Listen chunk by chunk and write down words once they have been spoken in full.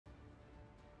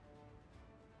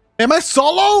Am I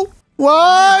solo?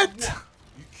 What?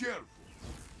 Be careful.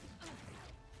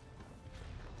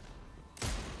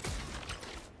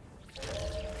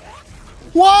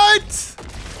 What?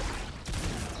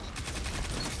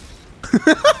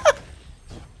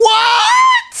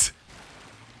 What?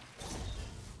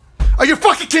 Are you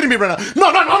fucking kidding me right now?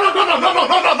 No, no, no, no, no, no, no, no,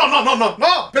 no, no, no, no, no,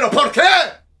 no. Pero ¿por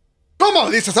qué?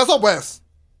 ¿Cómo dices eso, pues?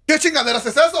 ¿Qué chingaderas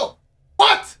es eso?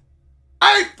 What?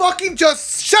 I fucking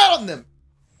just shot on them.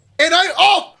 And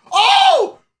oh,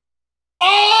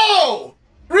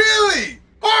 really?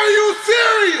 Are you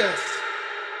serious?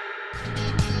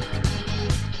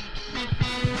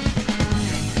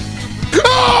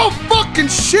 Oh, fucking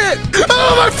shit!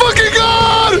 Oh my fucking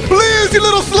god! Please, you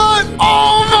little slut!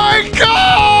 Oh my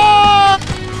god!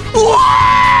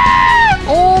 What?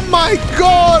 Oh my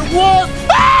god, what?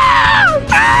 Ah!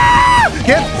 Ah!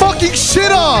 Get fucking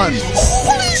shit on!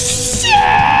 Holy shit!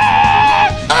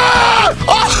 Ah!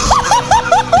 Oh!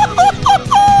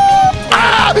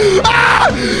 Ah! Ah!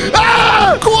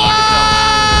 Ah! Quad!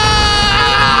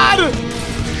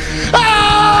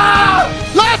 Ah!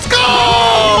 Let's go!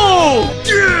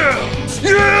 Yeah!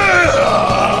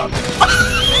 Yeah!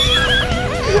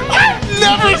 I've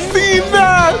never seen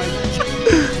that!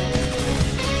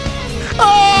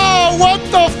 Oh, what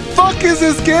the fuck is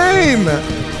this game?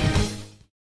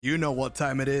 You know what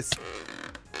time it is.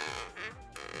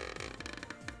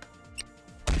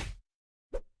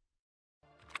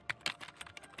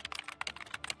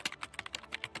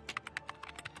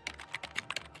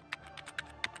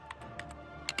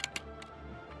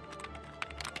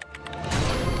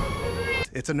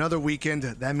 It's another weekend.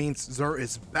 That means Xur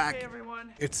is back. Hey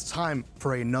everyone. It's time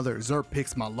for another Xur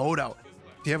Picks My Loadout.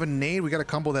 Do you have a nade? We gotta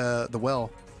combo the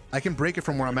well. I can break it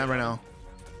from where I'm at right now.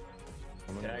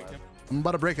 I'm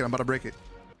about to break it. I'm about to break it.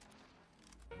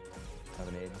 Have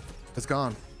a nade. It's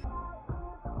gone.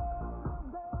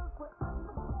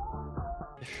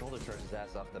 His shoulder throws his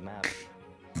ass off the map.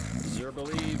 Xur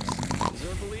believes.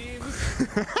 Xur believes.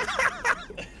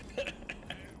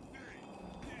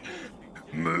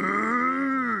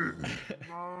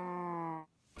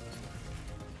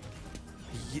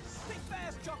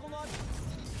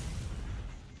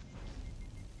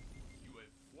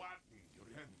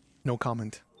 No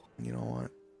comment. You know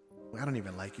what? I don't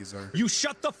even like you, Xur. You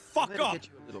shut the fuck up!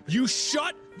 You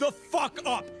shut the fuck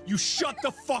up! You shut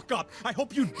the fuck up! I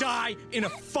hope you die in a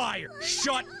fire!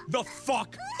 Shut the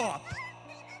fuck up!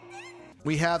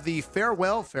 We have the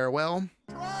farewell.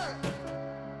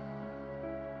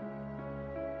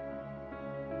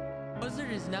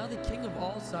 Buzzard is now the king of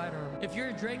all sidearm. If you're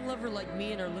a Dragon lover like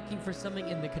me and are looking for something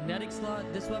in the kinetic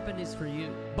slot, this weapon is for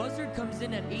you. Buzzard comes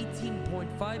in at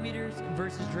 18.5 meters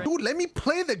versus Dragon. Dude, let me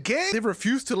play the game. They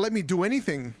refuse to let me do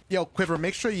anything. Yo, Quiver,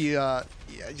 make sure you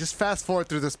just fast forward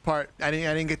through this part. I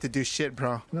didn't get to do shit,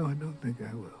 bro. No, I don't think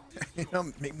I will. You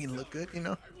know, make me look good, you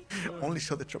know? Only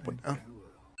show the triple down.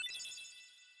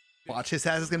 Watch, his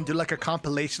ass is gonna do like a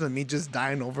compilation of me just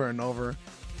dying over and over.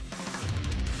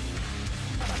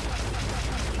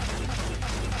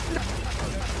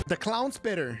 The clown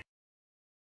spitter.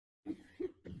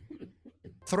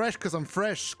 Thresh, because I'm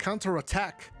fresh. Counter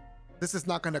attack. This is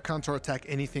not going to counter attack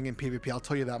anything in PvP. I'll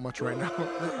tell you that much right now.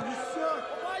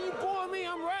 Why you booing me?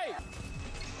 I'm right.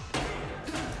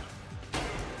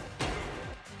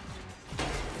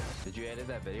 Did you edit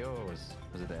that video or was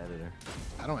it the editor?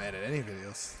 I don't edit any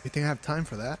videos. You think I have time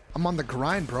for that? I'm on the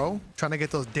grind, bro. Trying to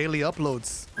get those daily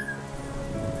uploads.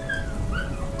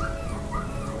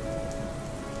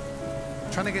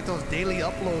 Trying to get those daily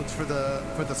uploads for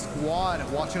the squad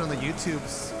watching on the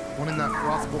YouTubes, wanting that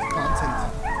FrostBolt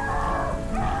content.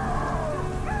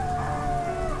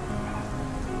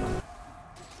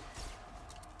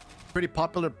 Pretty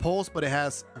popular post, but it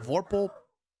has Vorpal.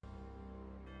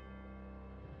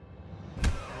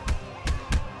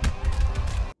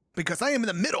 Because I am in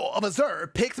the middle of a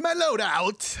Xur Picks My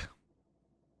Loadout.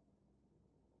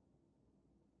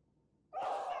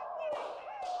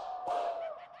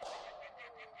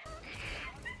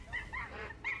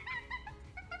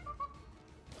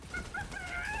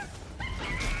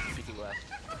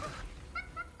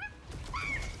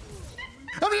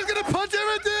 I'm just gonna punch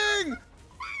everything!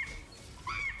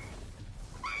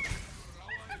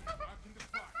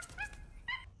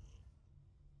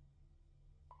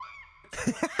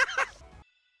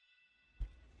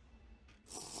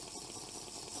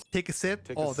 Take a sip.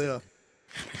 There.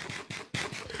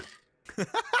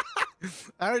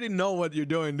 I already know what you're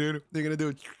doing, dude. You're gonna do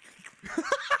it.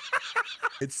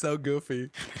 It's so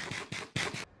goofy.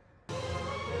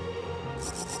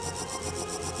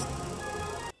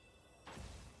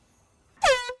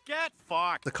 Get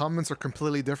fucked. the comments are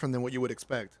completely different than what you would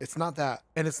expect. It's not that.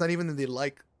 And it's not even that they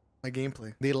like my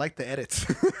gameplay. They like the edits.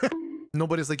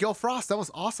 Nobody's like, yo, Frost, that was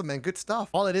awesome, man. Good stuff.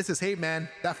 All it is, hey, man,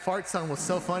 that fart sound was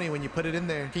so funny when you put it in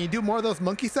there. Can you do more of those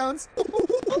monkey sounds?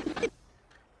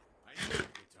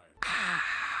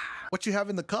 What you have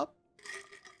in the cup?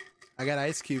 I got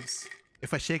ice cubes.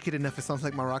 If I shake it enough, it sounds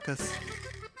like maracas.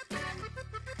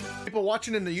 People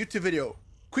watching in the YouTube video.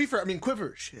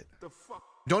 Quiver. Shit.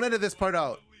 Don't edit this part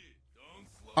out.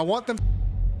 I want them.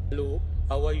 Hello,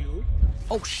 how are you?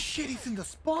 Oh shit, he's in the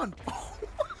spawn.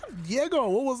 Diego,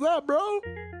 what was that, bro?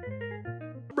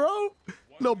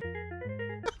 No.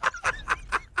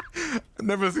 I've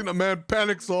never seen a man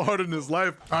panic so hard in his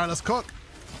life. All right, let's cook.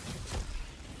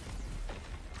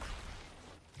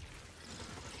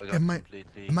 Am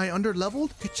I under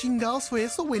leveled? ¿Qué chingados fue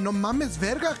eso, güey? No mames,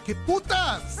 verga. ¿Qué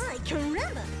putas? Ay,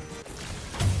 caramba.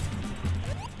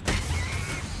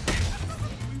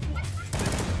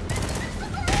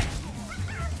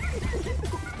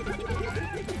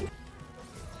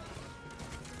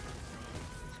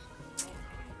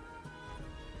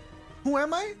 Who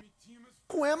am I?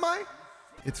 Who am I?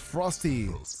 It's Frosty.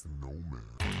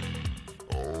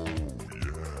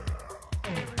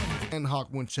 And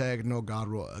Hawk Moonchag, no God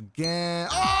roll again.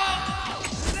 Oh!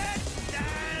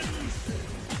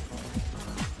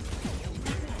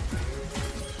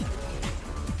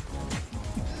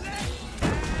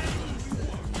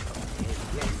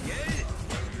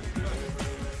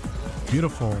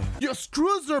 Beautiful. Yo,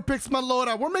 Struzer picks my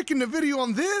loadout. We're making a video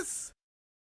on this.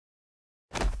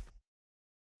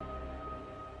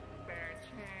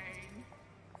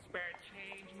 Spare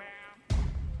change, ma'am.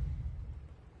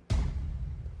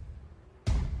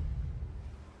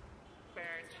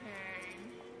 Spare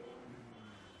change.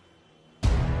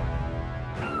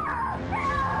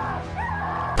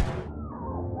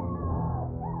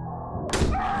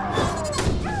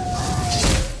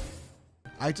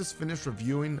 I just finished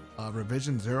reviewing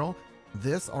Revision 0.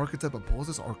 This archetype of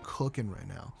poses are cooking right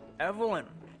now. Evelyn,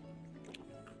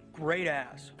 great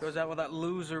ass. Goes out with that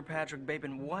loser Patrick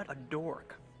Bateman. What a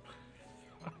dork.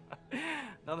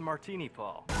 Another martini,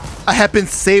 Paul. I have been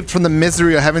saved from the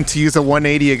misery of having to use a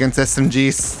 180 against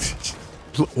SMGs.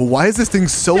 Why is this thing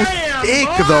so thick,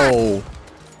 though?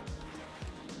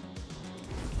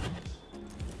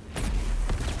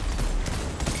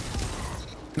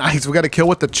 Nice, we got a kill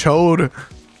with the chode.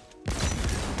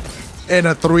 And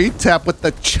a 3-tap with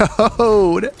the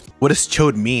chode. What does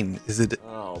chode mean? Is it?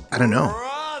 Oh, I don't know.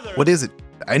 What is it?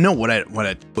 I know what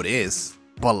it is,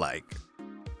 but like,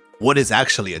 what is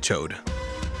actually a chode?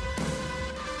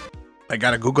 I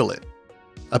gotta Google it.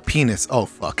 A penis. Oh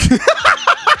fuck.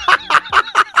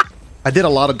 I did a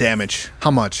lot of damage.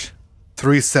 How much?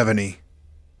 370.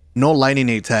 No lightning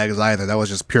A tags either. That was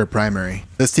just pure primary.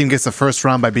 This team gets the first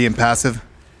round by being passive.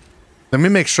 Let me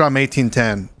make sure I'm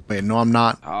 1810. Wait, no, I'm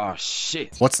not. Oh,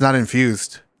 shit. What's not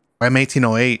infused? I'm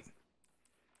 1808.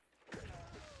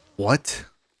 What?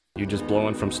 You just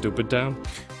blowing from Stupid Town?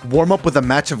 Warm up with a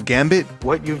match of Gambit?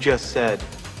 What you just said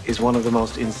is one of the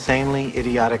most insanely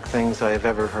idiotic things I have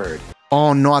ever heard.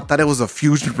 Oh no, I thought it was a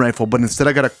fusion rifle, but instead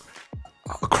I got a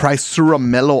Chrysura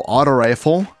Mellow auto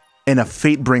rifle and a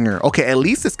Fate Bringer. Okay, at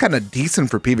least it's kind of decent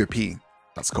for PvP.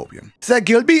 That's Copium. Is that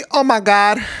Gilby? Oh my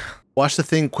god. Watch the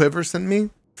thing Quiver sent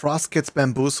me. Frost gets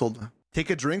bamboozled. Take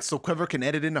a drink so Quiver can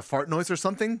edit in a fart noise or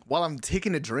something while I'm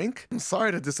taking a drink? I'm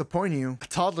sorry to disappoint you. A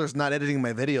toddler's not editing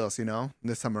my videos, you know,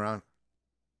 this time around.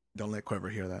 Don't let Quiver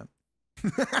hear that.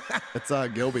 It's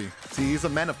Gilby. See, he's a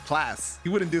man of class. He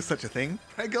wouldn't do such a thing.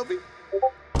 Right, Gilby?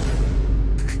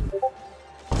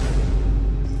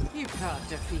 You can't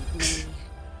defeat me.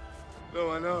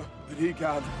 No, I know, but he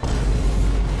can't.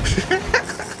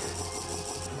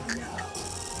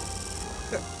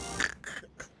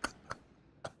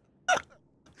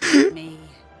 Me.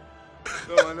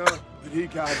 No, I know, but he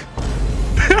can't.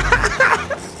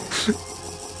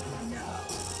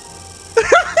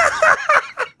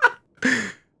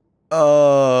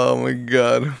 Oh my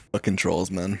god. Fucking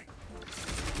trolls, man.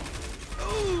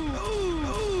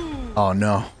 Oh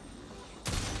no.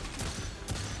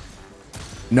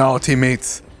 No,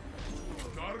 teammates.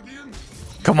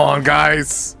 Come on,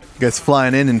 guys. You guys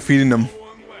flying in and feeding them.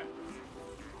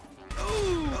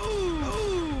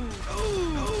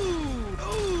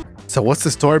 So what's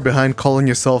the story behind calling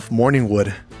yourself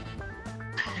Morningwood?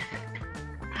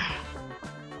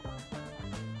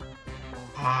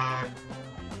 Are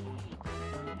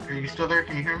you still there?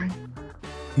 Can you hear me?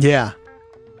 Yeah.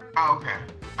 Oh, okay.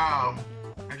 I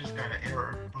just got an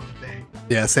error on the thing.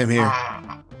 Yeah, same here.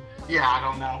 Yeah, I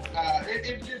don't know.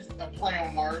 It's just a play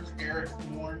on Mars, Eric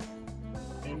Morn.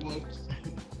 It looks,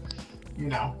 you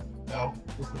know. though.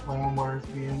 Just the play on words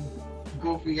being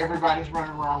goofy. Everybody's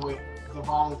running around with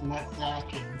Zavala's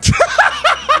nutsack and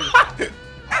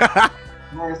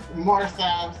more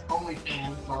Sav's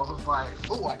OnlyFans. So I was like,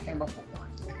 oh, I came up with one.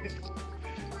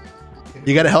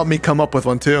 You gotta help me come up with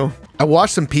one too. I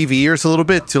watched some PVers a little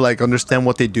bit to like understand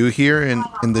what they do here in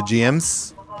the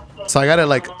GMs. So I got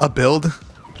like a build.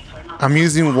 I'm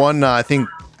using one, I think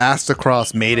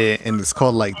Astacross made it, and it's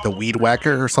called like the Weed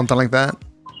Whacker or something like that.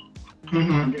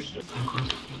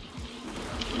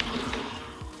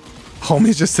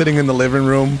 Homie's just sitting in the living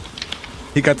room.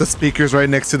 He got the speakers right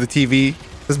next to the TV.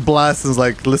 This blast is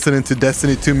like listening to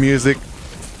Destiny 2 music.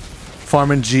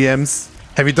 Farming GMs.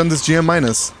 Have you done this GM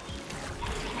minus?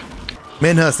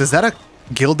 Minhus, is that a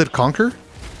Gilded Conquer?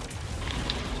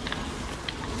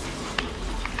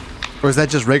 Or is that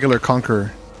just regular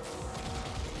Conqueror?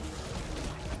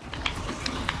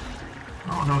 I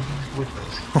don't know if he's with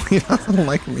us. Oh, he doesn't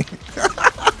like me.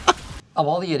 Of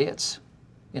all the idiots,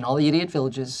 in all the idiot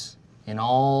villages, in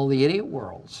all the idiot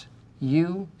worlds,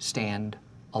 you stand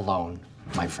alone,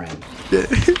 my friend. Yeah,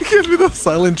 he gives me the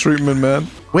silent treatment, man.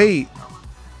 Wait.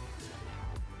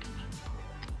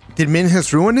 Did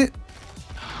Minhus ruin it?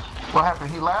 What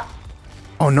happened? He left?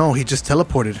 Oh no, he just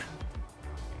teleported.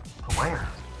 Where?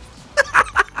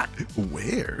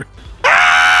 Where?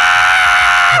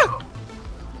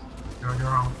 You're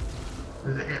wrong.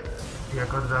 Is it? Yeah,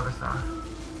 go to the other side.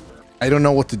 I don't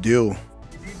know what to do.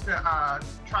 You need to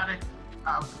try to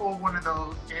pull one of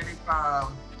those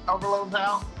overloads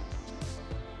out.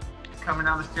 He's coming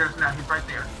down the stairs now. He's right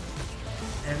there.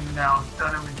 And now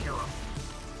stun him and kill him.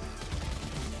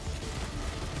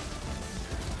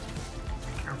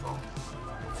 Be careful.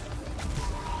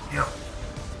 Yep.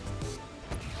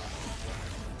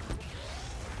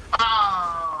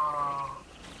 Oh.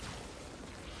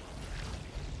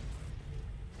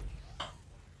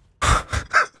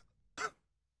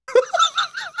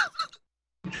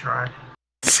 Try.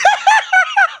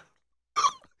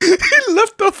 He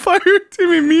left the fire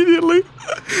team immediately.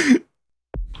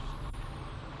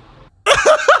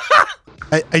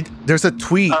 There's a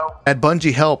tweet at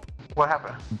Bungie help. What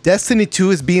happened? Destiny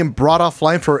 2 is being brought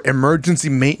offline for emergency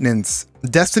maintenance.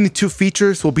 Destiny 2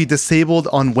 features will be disabled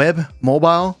on web,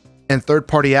 mobile, and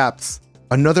third-party apps.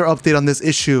 Another update on this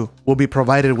issue will be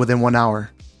provided within 1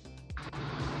 hour.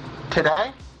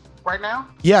 Today? Right now?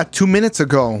 Yeah, 2 minutes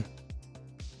ago.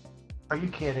 Are you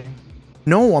kidding?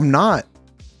 No, I'm not.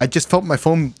 I just felt my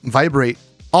phone vibrate.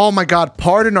 Oh my god,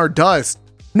 pardon our dust.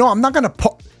 No, I'm not gonna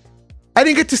I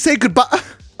didn't get to say goodbye.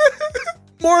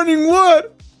 Morning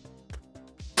Wood.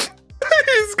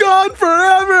 He's gone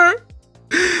forever.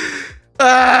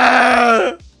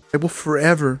 I will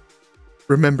forever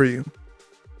remember you.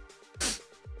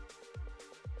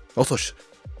 Also,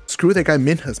 screw that guy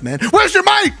Minhus, man. Where's your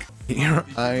mic? Here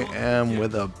I am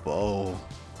with a bow.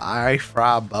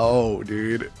 Frabo,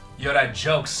 dude. Yo, that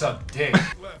joke sucked dick.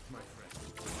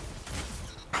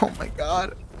 Oh my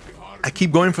god. I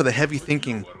keep going for the heavy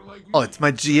thinking. Oh, it's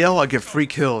my GL, I get free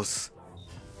kills.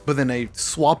 But then I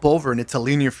swap over and it's a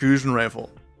linear fusion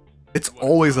rifle. It's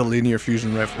always a linear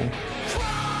fusion rifle.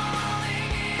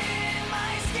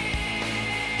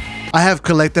 I have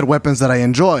collected weapons that I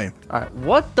enjoy. Alright,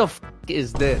 what the f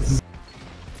is this?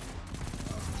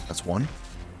 That's one.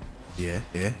 Yeah.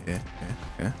 Yeah.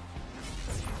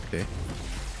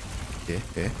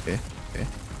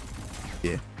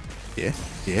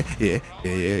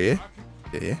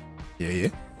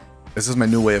 This is my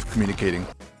new way of communicating.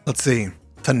 Let's see.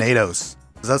 Tornadoes.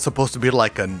 Is that supposed to be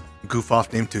like a goof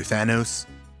off name to Thanos?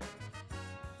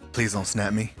 Please don't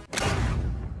snap me.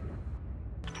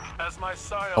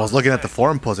 I was looking at the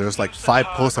forum posts. There was like 5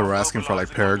 posts that were asking for like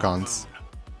paragons.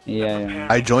 Yeah.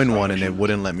 I joined one and it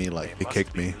wouldn't let me, like, it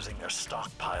kicked me.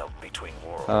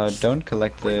 Don't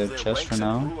collect the chest for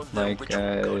now. Like,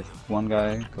 if one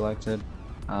guy collected,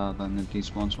 then it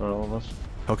despawns for all of us.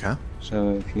 Okay.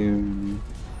 So if you...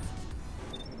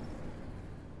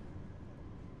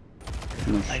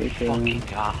 My fucking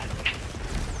god.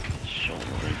 So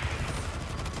weird.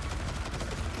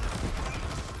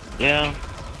 Yeah.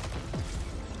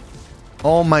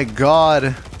 Oh my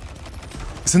god.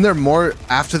 Isn't there more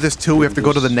after this too? We have to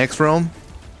go to the next realm?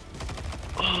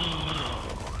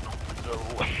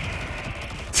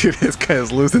 Dude, this guy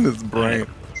is losing his brain.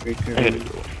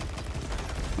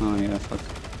 Oh yeah, fuck.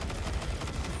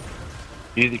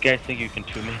 You guys think you can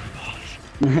 2 me?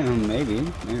 maybe,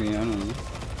 I don't know.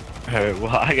 Alright,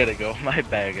 well I gotta go. My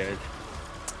bad, guys.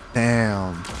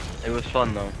 Damn. It was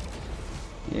fun though.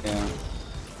 Yeah.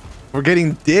 We're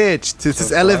getting ditched. This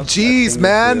is LFGs,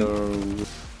 man.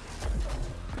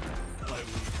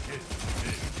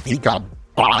 He got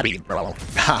body, bro.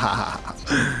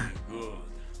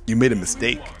 You made a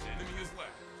mistake.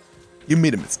 You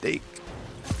made a mistake.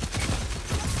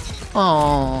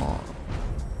 Oh.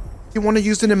 You want to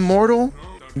use an immortal?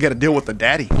 You got to deal with the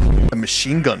daddy. The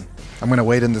machine gun. I'm going to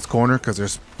wait in this corner because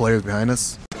there's players behind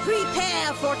us.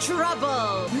 Prepare for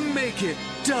trouble. Make it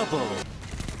double.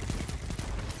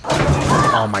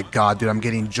 Oh my god, dude. I'm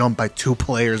getting jumped by 2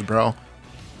 players, bro.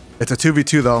 It's a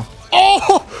 2v2, though.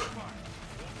 Oh!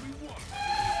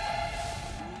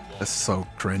 That's so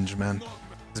cringe, man.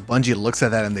 This Bungie looks at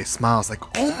that and they smile. It's like,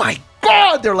 oh my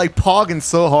god! They're like pogging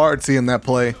so hard seeing that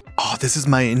play. Oh, this is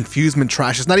my infusement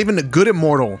trash. It's not even a good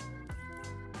immortal.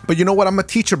 But you know what? I'm a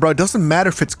teacher, bro. It doesn't matter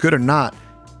if it's good or not.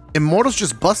 Immortal's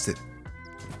just busted.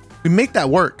 We make that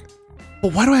work.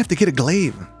 But why do I have to get a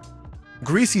glaive?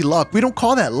 Greasy luck. We don't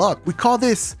call that luck. We call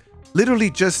this literally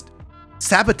just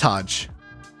sabotage.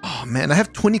 Oh man, I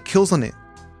have 20 kills on it.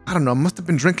 I don't know. I must have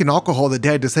been drinking alcohol the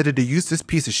day I decided to use this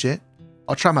piece of shit.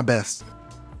 I'll try my best.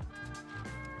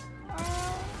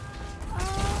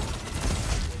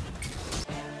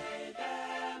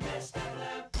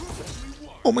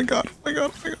 Oh my god, oh my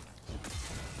god, oh my god.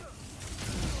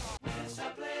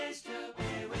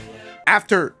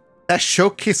 After that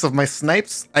showcase of my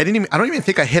snipes, I don't even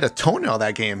think I hit a toenail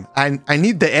that game. I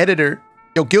need the editor.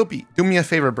 Yo, Gilby, do me a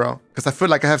favor, bro. Because I feel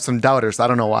like I have some doubters. I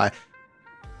don't know why.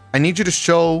 I need you to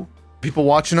show people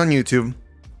watching on YouTube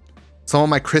some of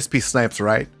my crispy snipes,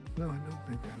 right? No, I don't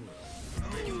think I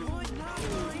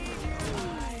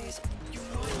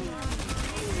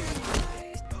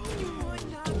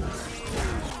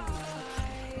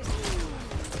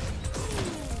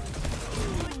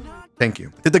Thank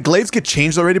you. Did the glaives get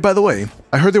changed already, by the way?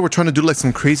 I heard they were trying to do like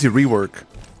some crazy rework.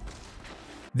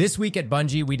 This week at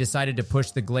Bungie, we decided to push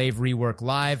the glaive rework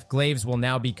live. Glaives will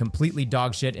now be completely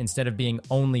dogshit instead of being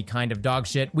only kind of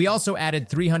dogshit. We also added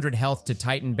 300 health to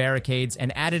Titan barricades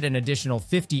and added an additional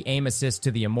 50 aim assist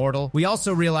to the Immortal. We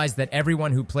also realized that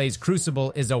everyone who plays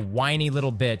Crucible is a whiny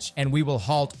little bitch, and we will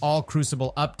halt all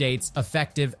Crucible updates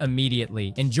effective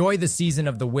immediately. Enjoy the season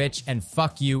of the Witch, and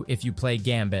fuck you if you play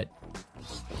Gambit.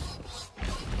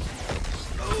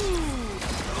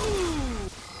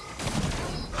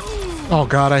 Oh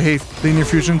god, I hate linear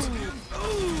fusions.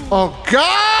 Oh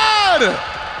god!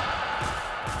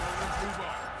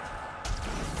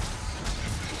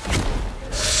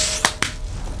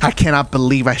 I cannot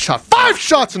believe I shot 5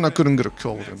 shots and I couldn't get a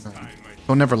kill with it, man.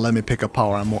 Don't ever let me pick a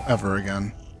power ammo ever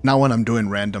again. Not when I'm doing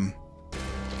random.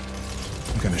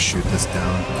 I'm gonna shoot this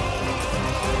down.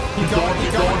 Keep going,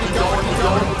 keep going, keep going, keep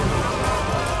going.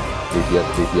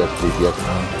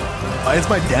 DPS. Why is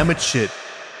my damage shit?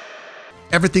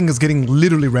 Everything is getting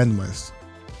literally randomized.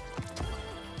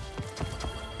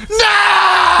 No!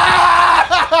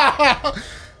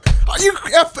 Are you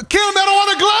kill me? I don't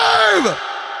want a glaive!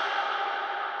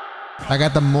 I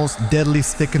got the most deadly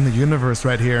stick in the universe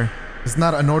right here. It's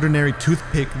not an ordinary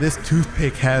toothpick. This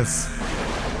toothpick has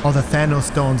all the Thanos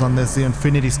stones on this, the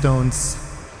Infinity Stones.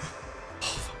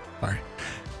 Sorry.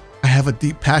 I have a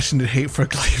deep, passionate hate for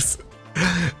glaives.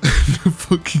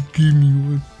 Fucking give me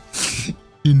one.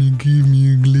 Can you give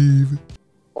me a glaive?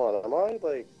 Hold on, am I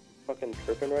like fucking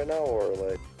tripping right now or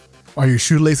like? Are your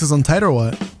shoelaces untight or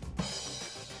what?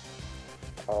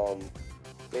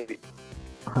 Maybe.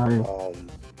 Hi.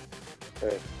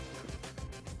 Hey.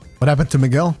 What happened to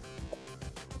Miguel?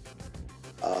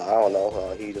 I don't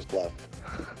know. He just left.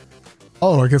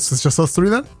 Oh, I guess it's just us 3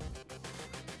 then?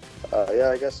 Yeah,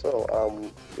 I guess so.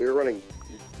 We were running.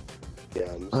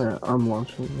 Yeah. I'm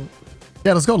watching it.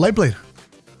 Yeah, let's go. Lightblade.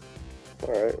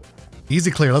 Alright.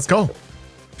 Easy clear. Let's go.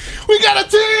 We got a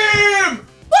team!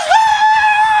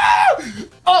 Woohoo!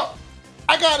 Oh,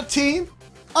 I got a team.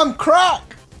 I'm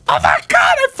crack. Oh my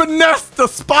god, I finessed the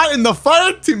spot in the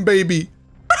fire team, baby.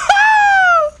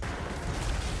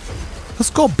 Let's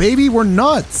go, baby. We're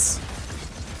nuts.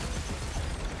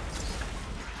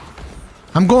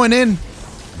 I'm going in.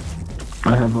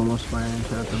 I have almost my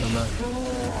attack in the back.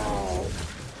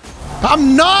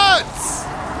 I'm nuts!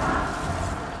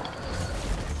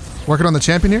 Working on the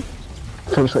champion here?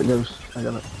 Close like goes. I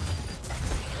got it.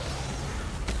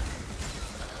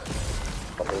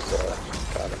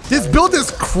 This build is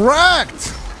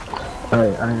cracked!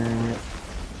 Alright, I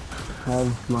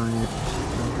have my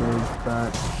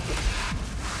back.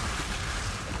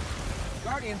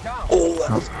 Guardian down.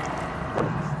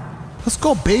 Let's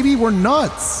go, baby. We're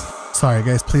nuts. Sorry,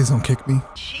 guys. Please don't kick me.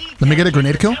 Let me get a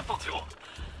grenade kill.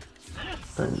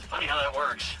 Funny how that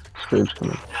works. Scream's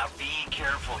coming. Now be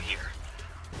careful here.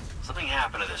 Something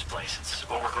happened to this place. It's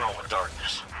overgrown with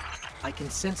darkness. I can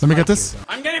sense. Let me get this.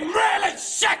 I'm getting really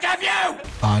sick of you!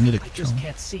 I need a I just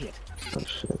can't see it. Oh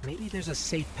shit. Maybe there's a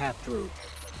safe path through.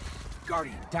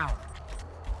 Guardian, down.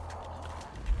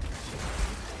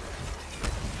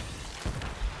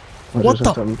 What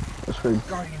the?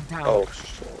 Guardian down. Oh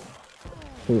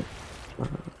shit.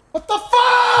 What the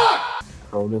fuck?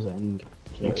 How does it end?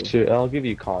 I'll give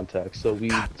you context. So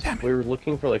we were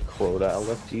looking for like quota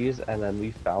LFGs, and then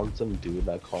we found some dude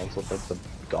that calls us like the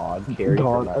god carry.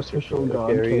 God, official god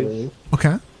carry.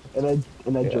 Okay. And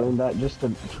I joined that just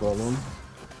to troll him.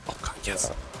 Oh god,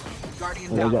 yes.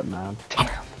 And I got mad.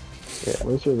 Yeah.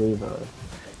 Where's your Reva?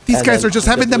 These guys are just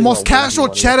having the most casual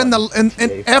chat in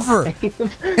ever,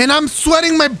 and I'm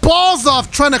sweating my balls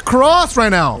off trying to cross right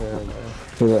now.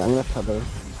 Yeah, I'm gonna tether.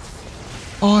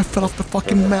 Oh, I fell off the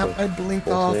fucking map. I blinked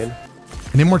off.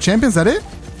 Any more champions? That it?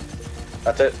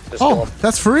 That's it. Just oh,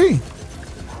 that's free.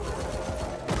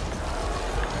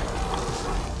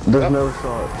 There's no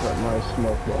shot that my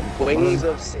smoke one. Wings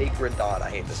of Sacred Dawn. I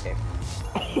hate this game.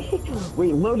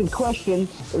 Wait, loaded question.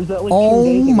 Or is that like Oh 2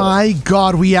 days ago? my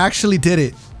god, we actually did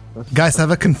it. Guys, I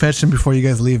have a confession before you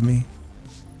guys leave me.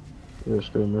 You're a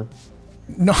streamer.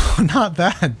 No, not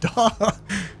that, dog.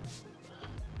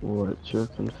 What's your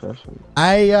confession?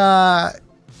 I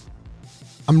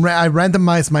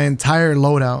randomized my entire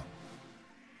loadout.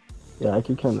 Yeah, I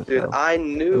could kind of Dude, tell. I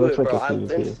knew it, looks bro. like a I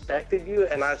PvP. inspected you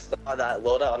and I saw that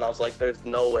loadout and I was like, there's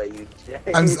no way you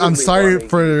I'm sorry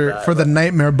for the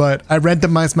nightmare, but I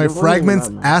randomized my fragments,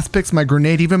 aspects, my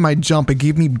grenade, even my jump. It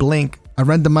gave me blink. I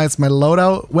randomized my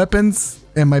loadout, weapons,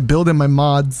 and my build and my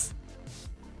mods.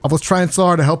 I was trying so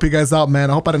hard to help you guys out, man.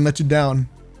 I hope I didn't let you down.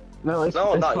 No, it's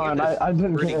No, fine. I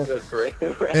didn't care.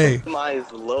 Hey. Randomized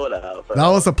loadout, bro. That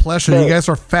was a pleasure. You guys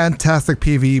are fantastic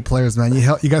PvE players, man.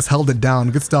 You guys held it down.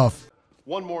 Good stuff.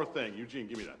 One more thing, Eugene,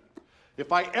 give me that.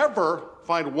 If I ever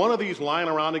find one of these lying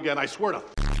around again, I swear to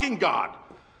fucking God,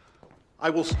 I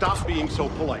will stop being so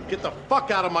polite. Get the fuck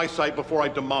out of my sight before I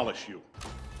demolish you.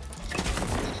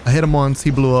 I hit him once.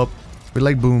 He blew up. We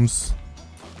like booms.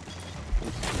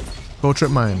 Go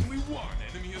trip mine.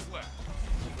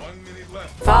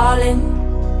 Falling,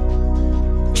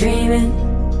 dreaming.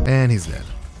 And he's dead.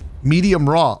 Medium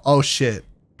raw. Oh shit.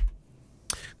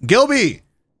 Gilby,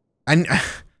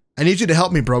 I need you to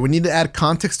help me, bro. We need to add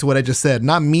context to what I just said.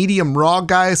 Not medium raw,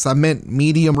 guys. I meant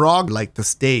medium raw, like the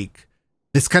steak.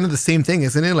 It's kind of the same thing,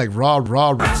 isn't it? Like raw.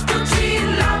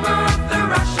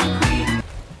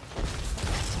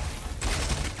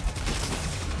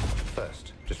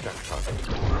 First, distract target.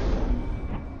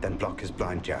 Then block his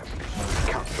blind jab.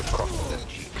 Counter across the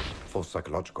cheek. Full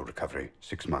psychological recovery,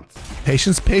 6 months.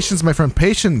 Patience, my friend.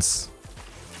 Patience.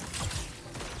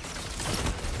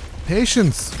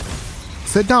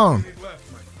 Sit down.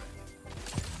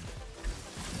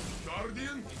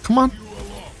 Come on.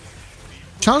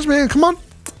 Challenge me. Come on.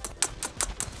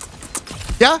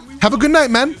 Yeah. Have a good night,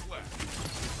 man.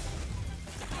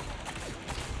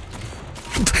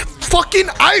 Fucking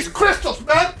ice crystals,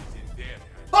 man.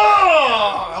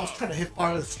 Oh, I was trying to hit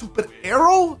fire with a stupid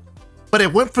arrow, but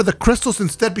it went for the crystals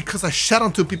instead because I shot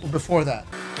on 2 people before that.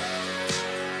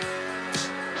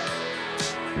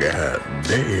 God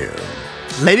damn.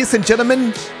 Ladies and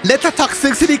gentlemen, let the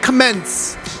toxicity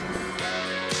commence.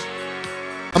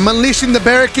 I'm unleashing the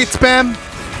barricade spam.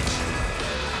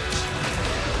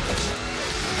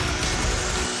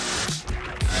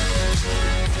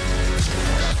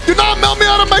 Do not melt me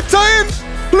out of my tie-in,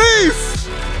 please.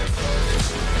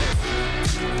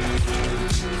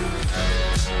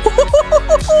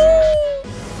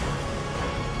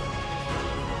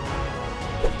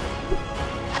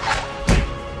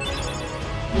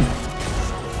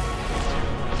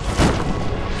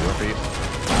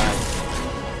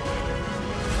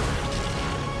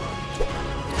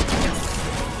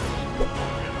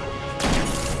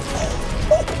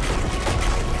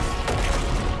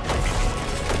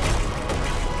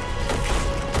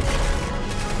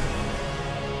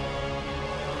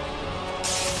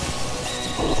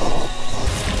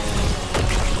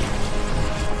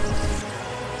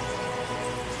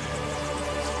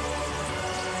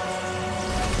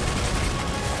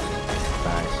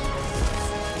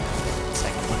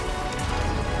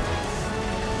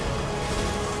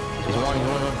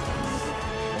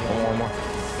 One more.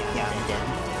 Yeah, I'm dead.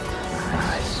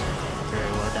 Nice.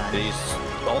 Very well done. These,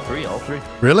 all three.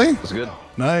 Really? That's good.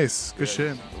 Nice. Good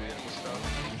shit.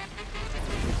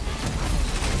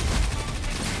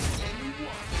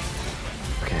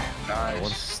 Okay. Nice.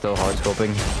 One's still hard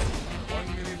scoping.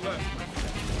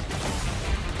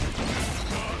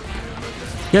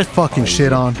 Get fucking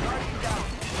shit on.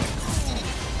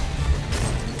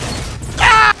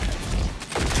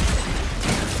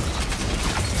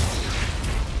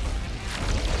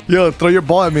 Yo, throw your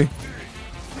ball at me.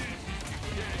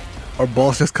 Our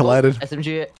balls just collided.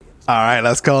 SMG. All right,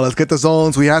 let's go. Let's get the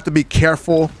zones. We have to be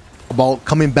careful about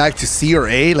coming back to C or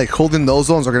A. Like, holding those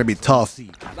zones are going to be tough.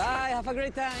 Bye, have a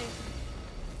great time.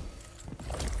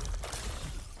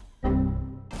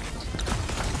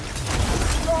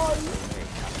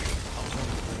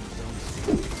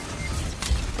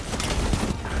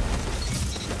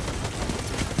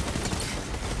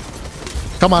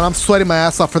 Come on, I'm sweating my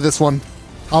ass off for this one.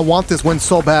 I want this win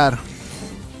so bad.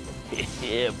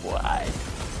 Yeah, boy.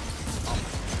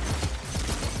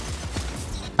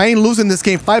 I ain't losing this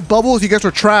game. 5 bubbles, you guys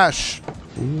are trash.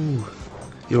 Ooh,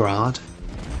 you're hard.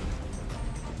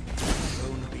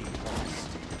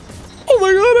 Oh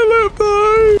my god, I left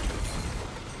die.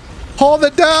 Hold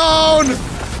it down.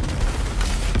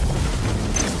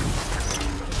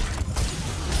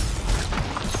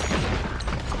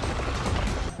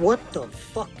 What the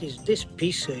fuck is this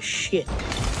piece of shit?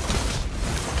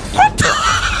 What the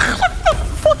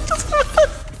fuck is that?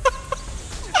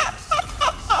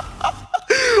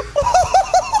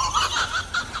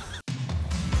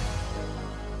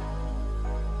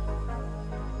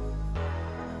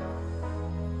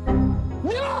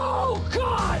 No,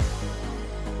 God!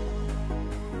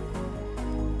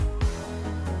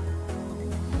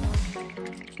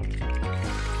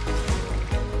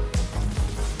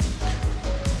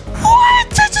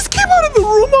 What? I just came out of the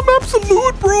room. I'm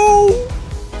absolute, bro.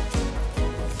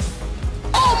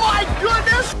 Oh my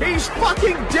goodness! He's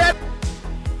fucking dead!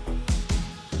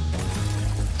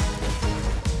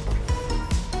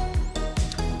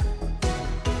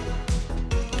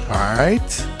 All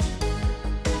right.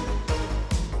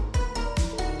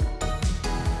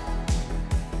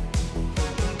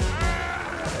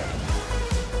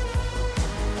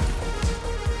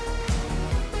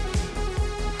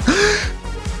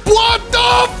 What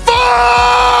the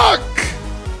fuck?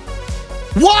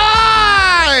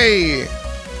 Why?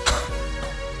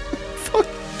 Fuck.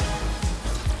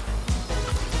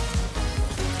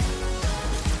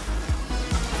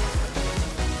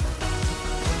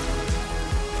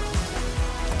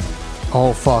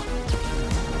 Oh fuck.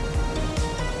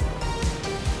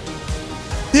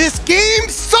 This game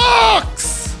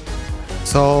sucks!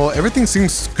 So everything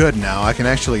seems good now. I can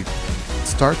actually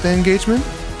start the engagement.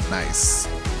 Nice.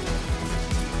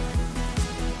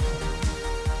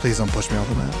 Please don't push me off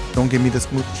the map. Don't give me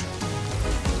this mooch.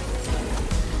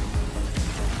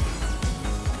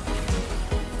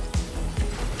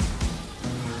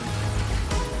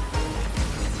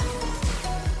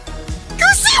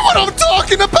 You see what I'm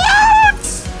talking about?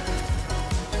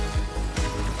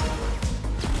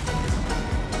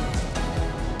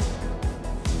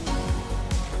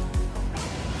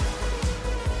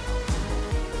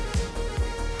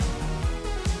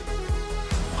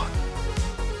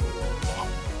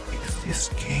 This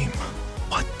game.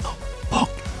 What the fuck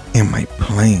am I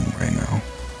playing right now?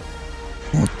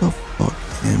 What the fuck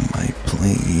am I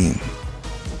playing?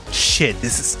 Shit,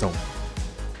 this is so...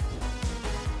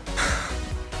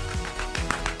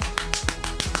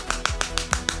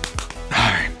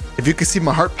 Alright. If you could see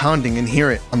my heart pounding and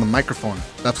hear it on the microphone,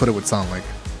 that's what it would sound like.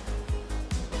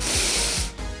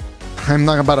 I'm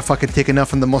not about to fucking take enough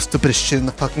from the most stupidest shit in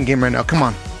the fucking game right now. Come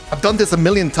on. I've done this a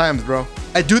million times, bro.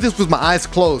 I do this with my eyes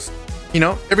closed. You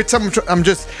know, every time I'm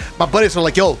just, my buddies are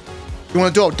like, yo, you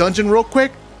want to do a dungeon real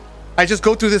quick? I just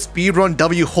go through this speedrun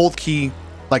W hold key,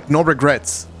 like no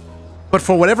regrets. But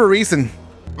for whatever reason,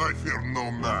 I fear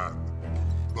no man,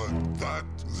 but that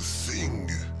thing,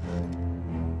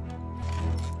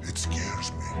 it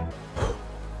scares me.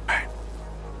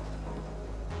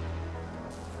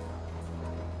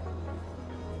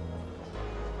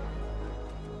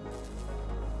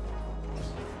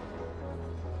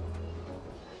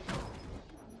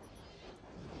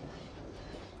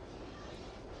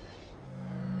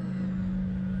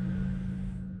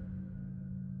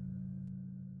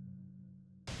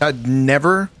 that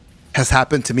never has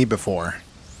happened to me before.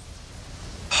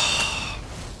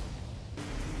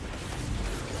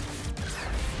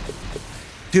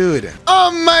 Dude.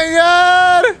 Oh my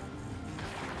god!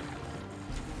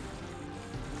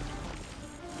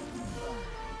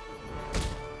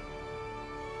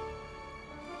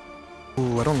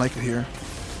 Ooh, I don't like it here.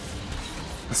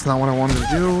 That's not what I wanted to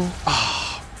do.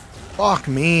 Oh, fuck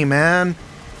me, man.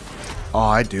 Oh,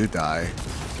 I do die.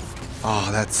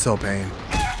 Oh, that's so pain.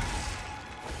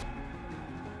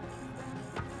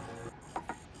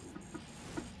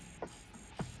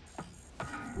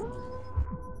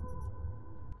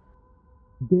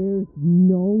 There's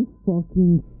no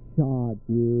fucking shot,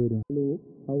 dude. Hello,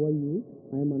 how are you?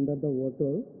 I'm under the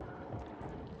water.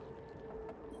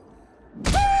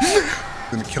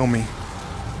 Gonna kill me.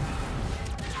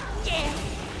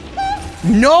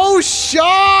 No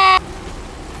shot!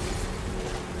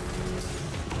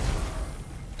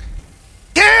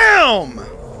 Damn!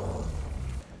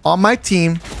 On my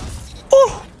team.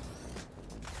 Ooh.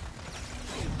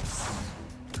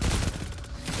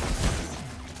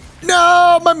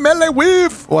 No, my melee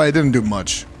whiff. Oh, I didn't do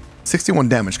much. 61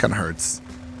 damage kind of hurts.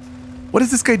 What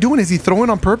is this guy doing? Is he throwing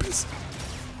on purpose?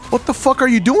 What the fuck are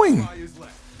you doing?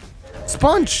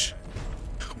 Sponge.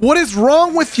 What is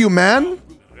wrong with you, man?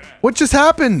 What just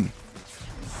happened?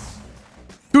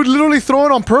 Dude, literally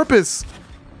throwing on purpose.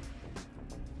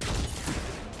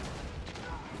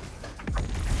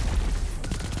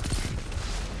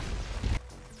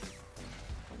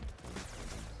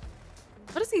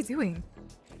 What is he doing?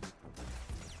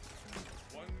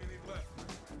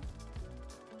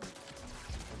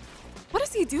 What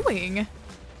is he doing?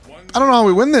 I don't know how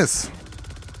we win this.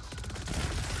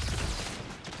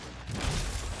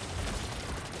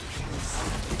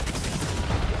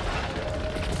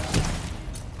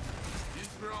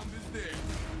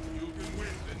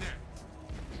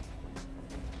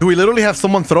 Do we literally have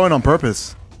someone throwing on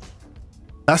purpose?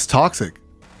 That's toxic.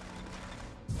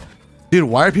 Dude,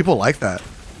 why are people like that?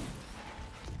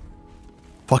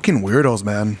 Fucking weirdos,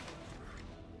 man.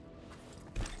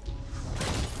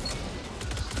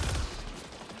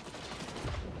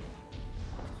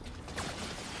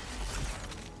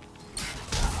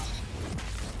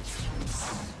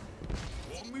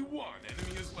 Only one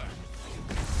enemy is left.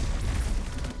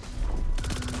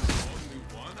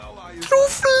 Through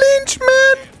flinch,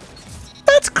 man.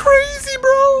 That's crazy,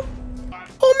 bro.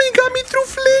 Homie got me through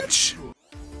flinch.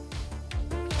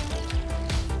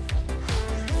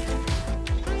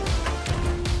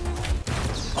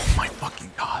 Oh my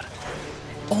fucking god.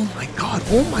 Oh my god.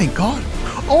 Oh my god.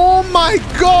 Oh my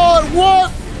god.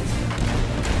 What?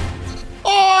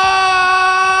 Oh!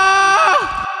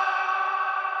 Ah!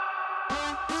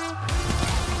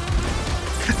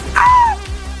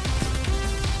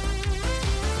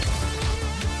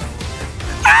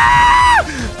 Ah!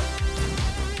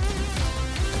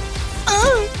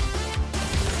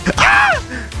 Ah!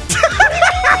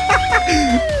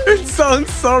 It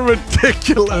sounds so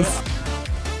ridiculous.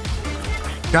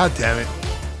 God damn it.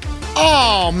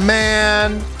 Oh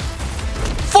man.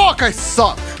 Fuck, I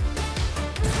suck.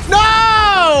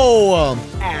 No!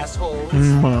 Assholes. Oh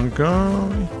my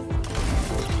god.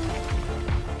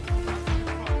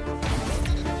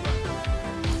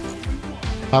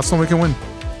 Last one we can win.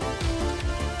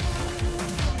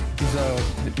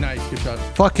 He's nice, good shot.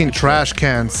 Fucking trash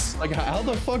cans. Like, how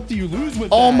the fuck do you lose with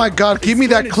Oh that? my god, give me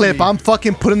that clip. I'm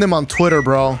fucking putting them on Twitter,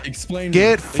 bro. Explain.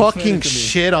 Get Explain fucking it to me.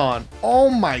 shit on. Oh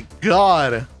my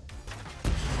god.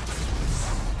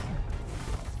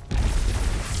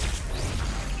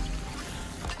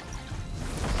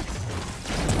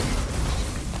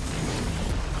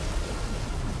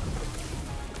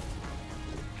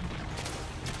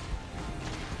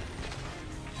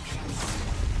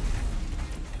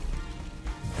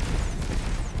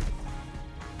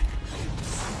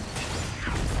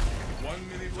 One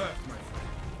minute left, my friend.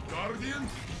 Guardian,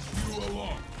 you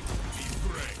alone. Be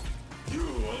brave. You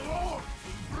alone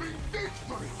will bring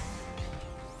victory.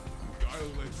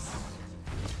 Guileless.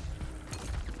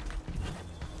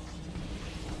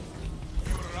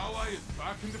 Your ally is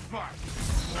back in the fight.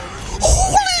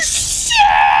 Holy shit!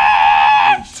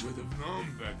 I should have known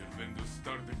better than to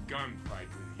start a gunfight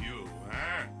with you,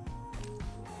 huh?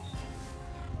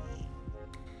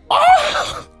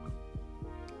 Oh!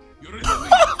 You're in the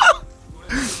lead.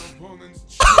 Let your opponents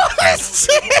Holy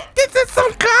shit! This is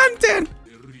some content!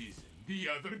 the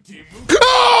other team will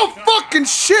Oh, fucking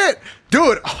shit!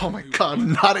 Dude, oh my god,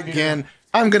 not again.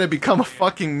 I'm gonna become a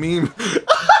fucking meme.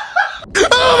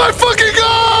 Oh my fucking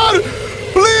god!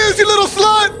 Please, you little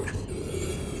slut!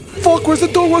 Fuck, where's the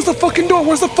door? Where's the fucking door?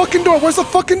 Where's the fucking door? Where's the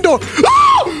fucking door?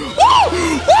 Oh! Oh!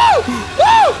 Oh!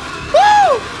 Oh!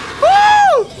 Oh!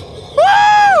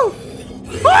 Oh!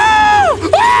 Oh!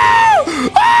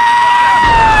 Oh!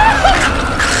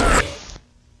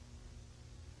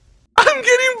 I'm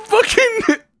getting fucking...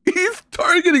 He's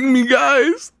targeting me,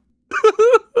 guys.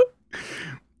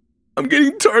 I'm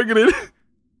getting targeted.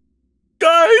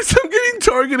 Guys, I'm getting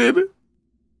targeted.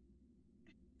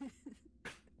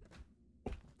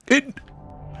 It...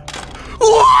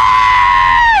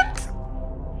 What?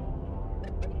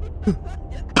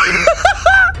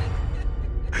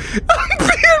 I'm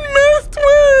being messed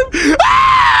with.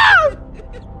 Ah!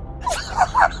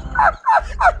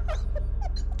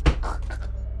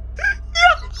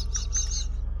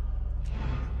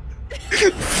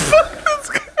 Fuck this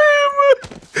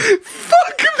game.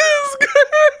 Fuck this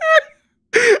game.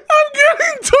 I'm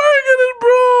getting targeted,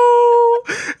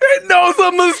 bro. It knows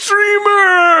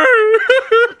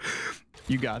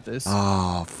You got this.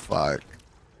 Oh, fuck.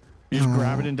 You just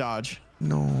grab it and dodge.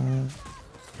 No.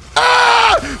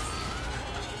 Ah!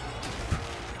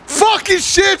 Fucking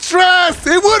shit, Stress!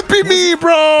 It would be me,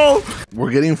 bro!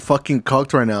 We're getting fucking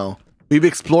cucked right now. We've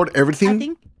explored everything. I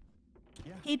think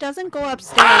he doesn't go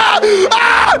upstairs.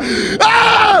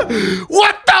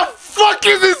 What the fuck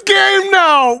is this game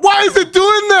now? Why is it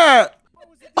doing that?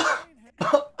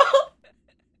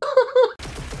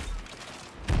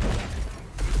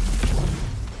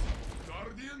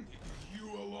 Guardian, you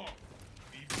alone.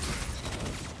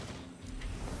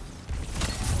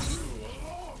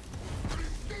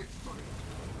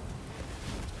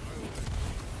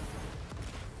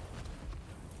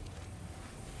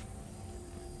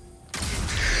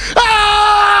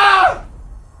 Ah!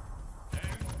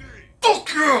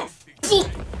 Fuck you! Fuck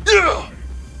yeah!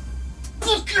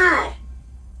 Fuck you!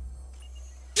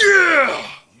 Yeah!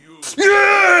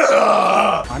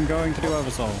 Yeah! I'm going to do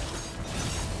Oversoul.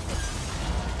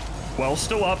 Well,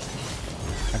 still up.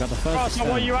 I got the first. Cross, I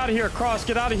want you out of here. Cross,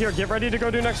 get out of here. Get ready to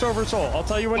go do next Oversoul. I'll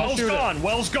tell you when to shoot it.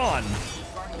 Well's gone.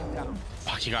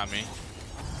 Fuck, you got me.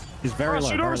 He's very Cross, low.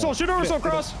 shoot Oversoul, shoot Oversoul,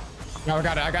 Cross. No, I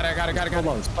got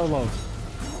it. So low.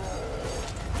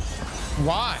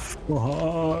 Why?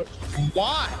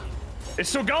 Why? It's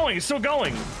still going, it's still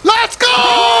going. Let's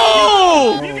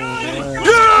go!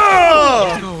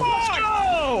 Yeah! Let's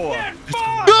go!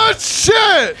 Good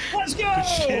shit! Let's go!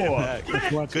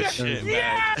 Good shit, man.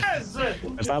 Yes!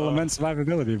 It's element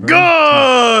survivability, bro.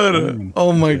 Good!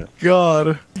 Oh my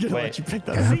god. Wait, you picked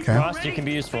that up. Okay. Cross, you can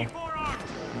be useful.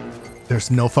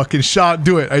 There's no fucking shot.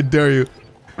 Do it. I dare you.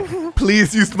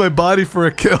 Please use my body for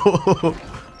a kill.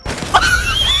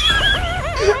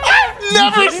 I've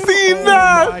never seen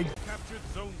that!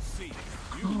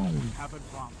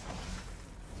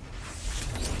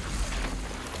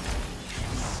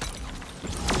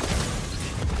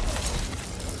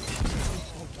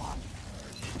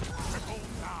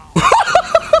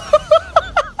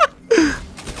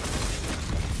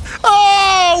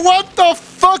 Oh, what the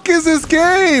fuck is this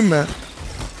game?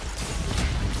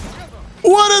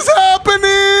 What is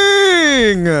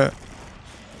happening?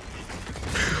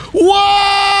 What?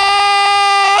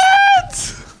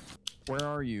 Where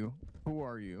are you? Who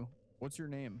are you? What's your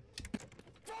name?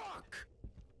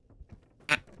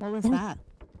 What was that?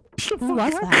 Who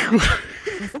was that?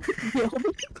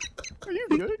 Are you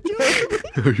good?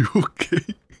 Are you okay?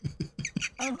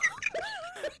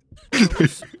 That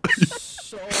was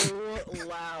so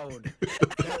loud.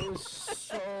 That was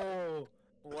so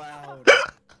loud.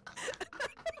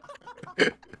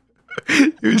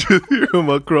 You just hear him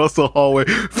across the hallway.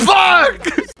 Fuck!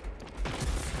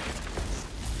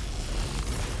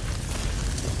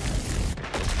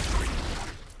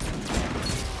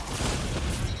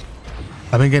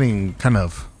 I've been getting kind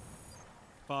of...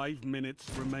 5 minutes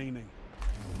remaining.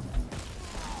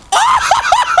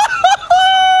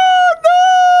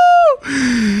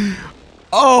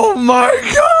 Oh my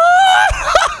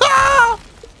god!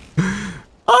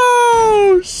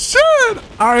 Oh shit!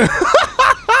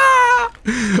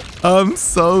 I'm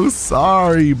so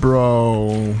sorry,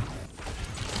 bro.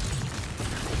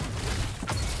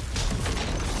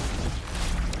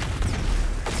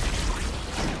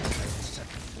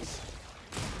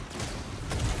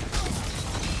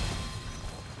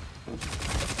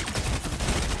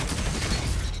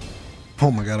 Oh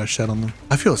my god, I shot on them.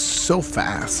 I feel so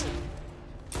fast.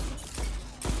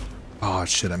 Oh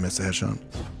shit, I missed a headshot.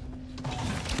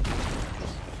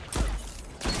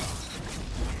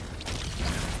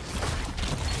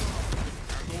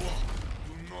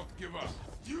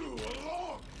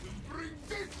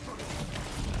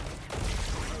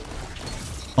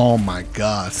 Oh my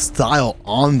god, style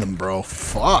on them, bro.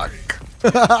 Fuck.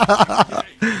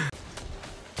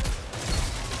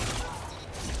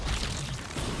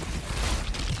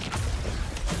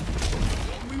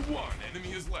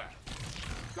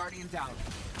 Guardian down.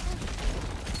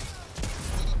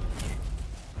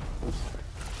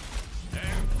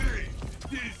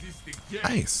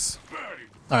 Nice.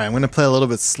 All right, I'm gonna play a little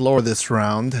bit slower this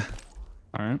round.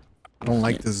 All right. I don't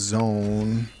like the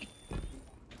zone.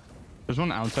 There's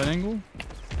one outside angle.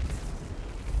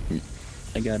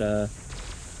 I got a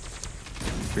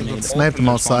grenade. Snipe them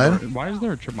outside. Why is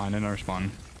there a trip mine in our spawn?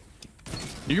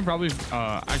 You could probably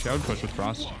actually I would push with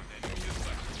Frost.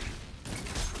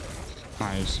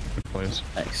 Nice. Good place.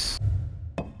 Nice.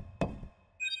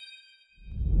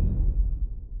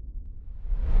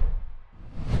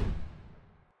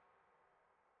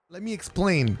 Let me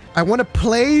explain. I want to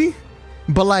play,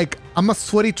 but like I'm a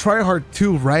sweaty tryhard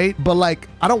too, right? But like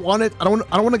I don't want it. I don't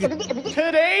want to get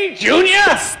Today,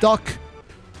 Junior. stuck.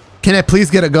 Can I please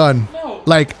get a gun? No.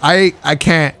 Like I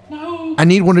can't. I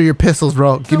need one of your pistols,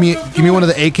 bro. Give me one of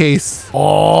the AKs.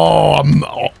 Oh,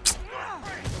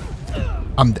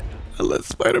 I'm dead. Let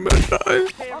Spider-Man die.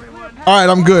 All right,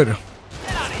 I'm good.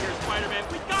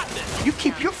 You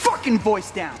keep your fucking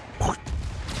voice down.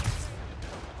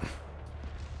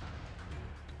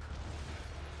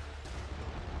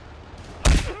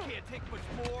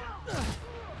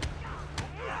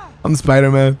 I'm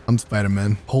Spider-Man. I'm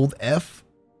Spider-Man. Hold F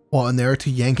while in the air to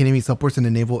yank enemies upwards in the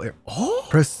naval air. Oh!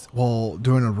 Press while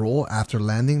during a roll after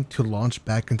landing to launch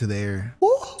back into the air.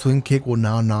 Oh! Swing kick will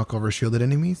now knock over shielded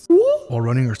enemies. Oh! While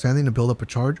running or standing to build up a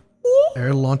charge. Oh!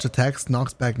 Air launch attacks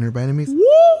knocks back nearby enemies.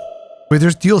 Oh! Wait,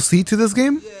 there's DLC to this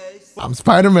game? Yes. I'm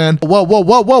Spider-Man. Whoa, whoa,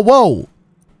 whoa, whoa, whoa.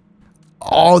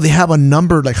 Oh, they have a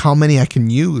number like how many I can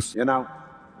use. You know,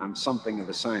 I'm something of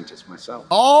a scientist myself.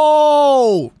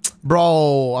 Oh,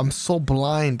 bro, I'm so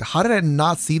blind. How did I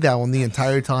not see that one the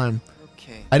entire time?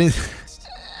 Okay. I didn't.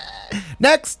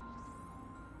 Next.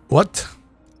 What?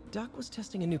 Doc was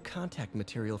testing a new contact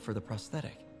material for the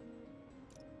prosthetic.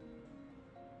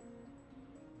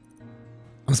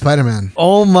 I'm Spider-Man.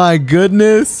 Oh my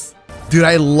goodness. Dude,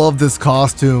 I love this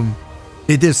costume.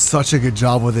 They did such a good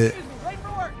job with it.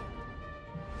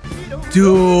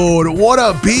 Dude, what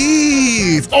a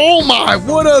beast! Oh my,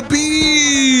 what a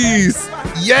beast!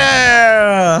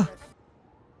 Yeah!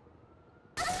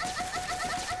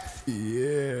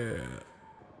 Yeah.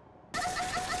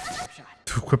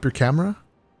 To equip your camera,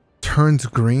 turns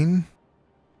green.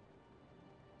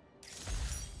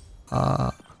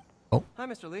 Oh. Hi,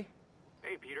 Mr. Lee.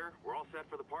 Hey, Peter. We're all set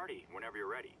for the party whenever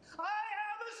you're ready. I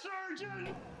am a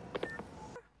surgeon.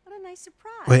 What a nice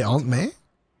surprise. Wait, Aunt May?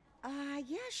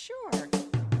 Yeah, sure. Oh,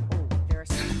 there's.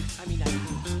 I mean,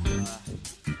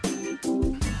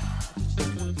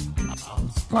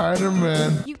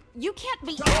 Spider-Man. You can't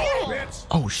be.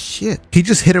 Oh shit! He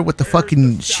just hit her with the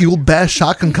fucking shield bash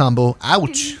shotgun combo.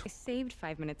 Ouch! I saved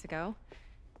 5 minutes ago.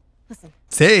 Listen.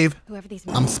 Save. Whoever these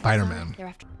I'm Spider-Man. They're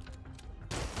after.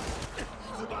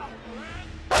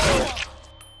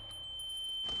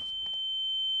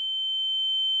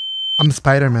 I'm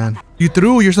Spider-Man. You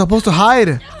threw. You're supposed to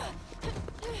hide.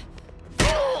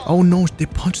 Oh no! They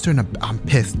punched her in a. I'm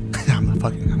pissed. I'm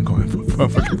going for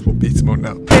fucking full beast mode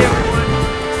now.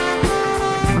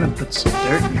 I'm gonna put some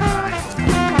dirt in your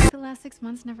eye. The last 6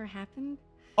 months never happened.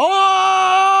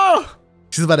 Oh!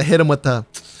 She's about to hit him with the.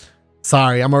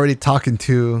 Sorry, I'm already talking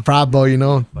to Frabo, you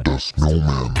know. The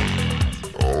snowman.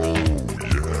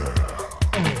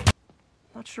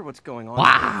 Not sure what's going on.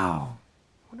 Wow.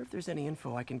 Wonder if there's any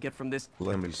info I can get from this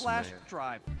flash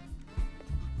drive.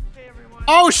 Hey, everyone.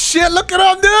 Oh shit! Look at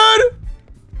him, dude!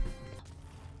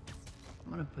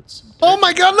 I'm gonna put some dirt. Oh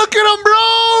my god! Look at him,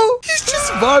 bro! He's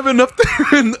just vibing up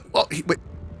there. In the, oh, wait.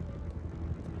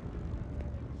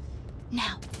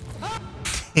 Now.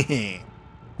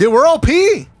 Dude, we're OP.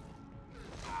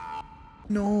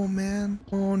 No, man.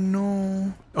 Oh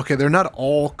no. Okay, they're not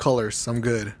all colors. I'm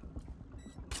good.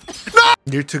 No!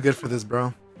 You're too good for this,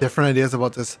 bro. Different ideas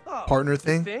about this partner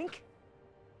thing? Think?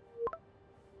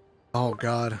 Oh,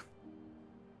 God.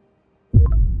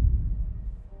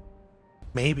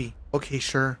 Maybe. Okay,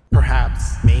 sure.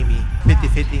 Perhaps. Maybe.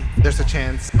 50-50. There's a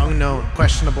chance. Unknown.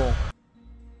 Questionable.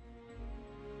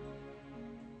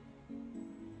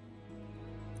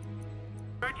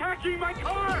 Attacking my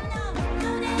car!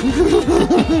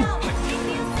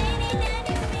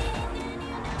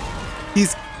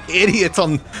 These idiots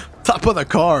on top of the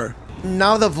car.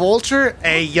 Now the vulture.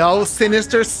 Hey, yo,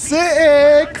 Sinister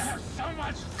Six.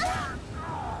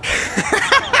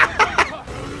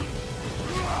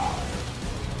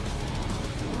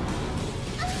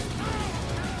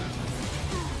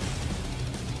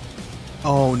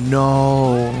 Oh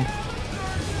no.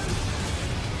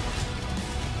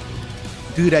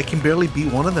 Dude, I can barely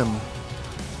beat one of them.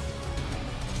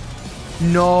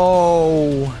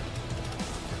 No.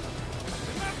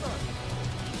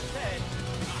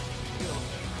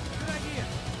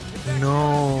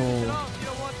 No.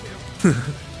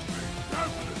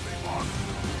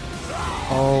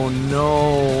 Oh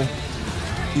no.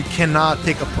 You cannot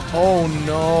take a. Oh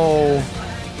no.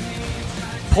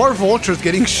 Poor Vulture's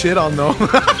getting shit on though.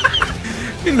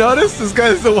 You notice this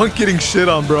guy's the one getting shit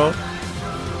on, bro.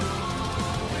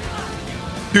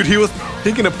 Dude, he was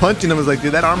thinking of punching him. I was like,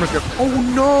 dude, that armor's gonna. Oh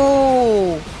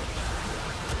no.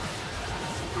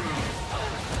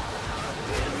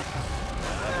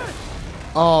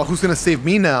 Oh, who's gonna save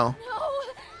me now? No.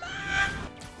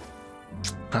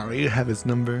 Alright, you have his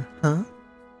number, huh?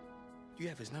 You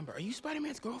have his number. Are you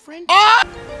Spider-Man's girlfriend? Ah!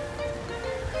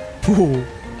 Ooh.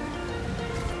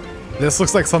 This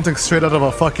looks like something straight out of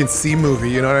a fucking C movie,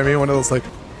 you know what I mean? One of those like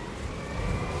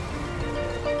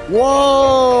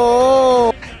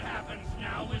Whoa!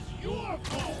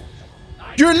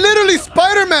 You're literally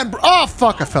Spider-Man, bro. Oh,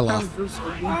 fuck, I fell off.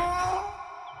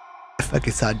 I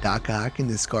fucking saw Doc Ock and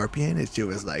the Scorpion. It shit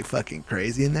was like fucking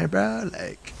crazy in there, bro.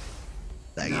 Like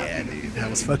yeah, dude. That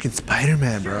was fucking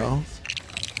Spider-Man, bro.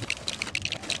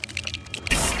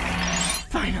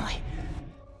 Finally.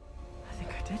 I think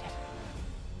I did it.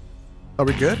 Are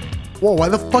we good? Whoa, why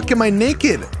the fuck am I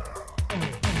naked? All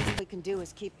we can do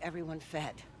is keep everyone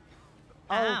fed.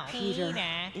 Oh, Peter,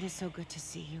 it is so good to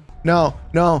see you. No,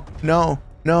 no, no,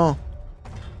 no.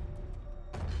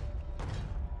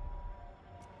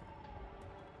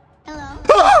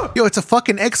 Hello. Yo, it's a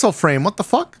fucking Excel frame. What the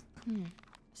fuck?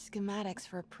 Schematics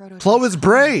for a prototype. Chloe's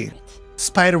Bray.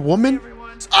 Spider-Woman.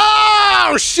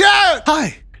 Oh, shit!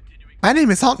 Hi. My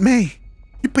name is Aunt May.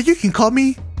 But you can call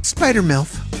me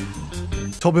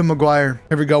Spider-Milf. Tobey Maguire.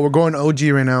 Here we go. We're going OG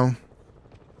right now.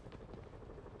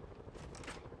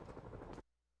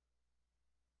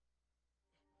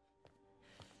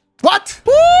 What?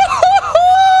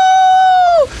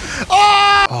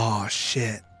 Oh,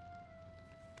 shit.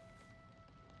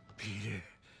 Peter,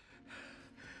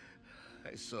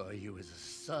 I saw you as a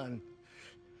son.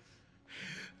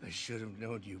 I should have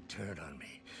known you'd turn on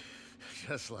me,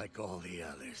 just like all the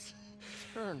others.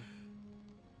 Turn.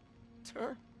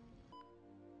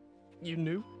 You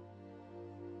knew?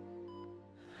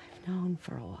 I've known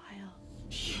for a while.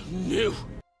 You knew.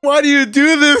 Why do you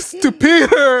do this to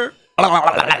Peter?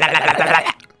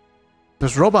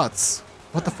 There's robots.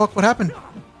 What the fuck? What happened?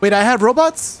 Wait, I had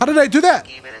robots? How did I do that?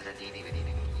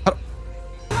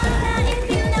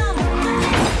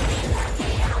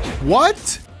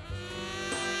 What?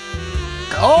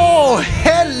 Oh,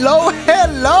 hello.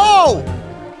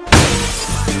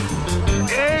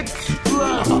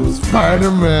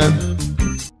 Spider-Man.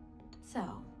 So,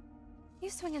 you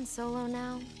swinging solo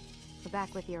now? Or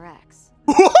back with your ex?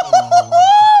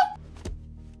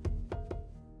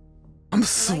 I'm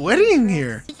sweating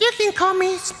here. You can call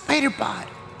me Spider-Bot.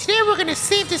 Today we're gonna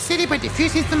save the city by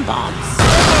defusing some bombs.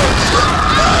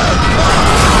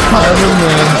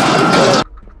 Spider-Man.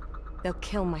 They'll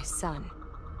kill my son.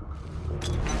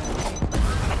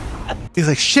 He's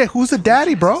like, shit, who's the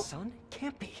daddy, bro? Son?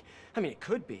 Can't be. I mean, it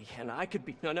could be, and I could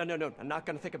be. No. I'm not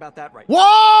gonna think about that right now.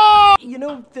 Whoa! You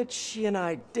know that she and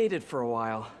I dated for a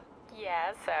while.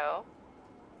 Yeah, so?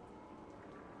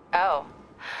 Oh.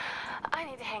 I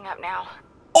need to hang up now.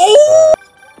 Oh!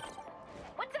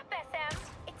 What's up, SM?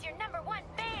 It's your #1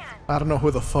 fan! I don't know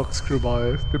who the fuck Screwball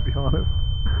is, to be honest.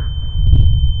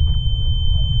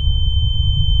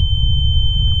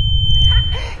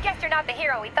 Guess you're not the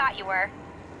hero we thought you were.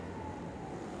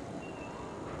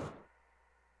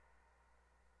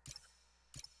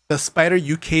 The Spider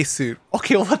UK suit.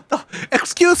 Okay, what the?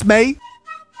 Excuse me.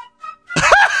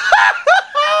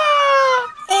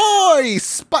 Oi,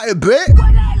 Spider bit.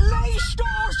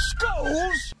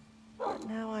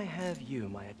 Now I have you,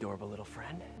 my adorable little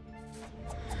friend.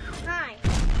 Hi.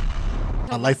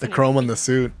 I like the chrome on the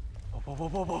suit.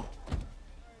 Whoa.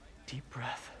 Deep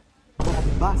breath.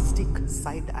 Bombastic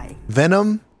side eye.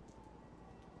 Venom,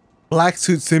 Black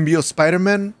Suit Symbiote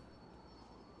Spider-Man,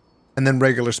 and then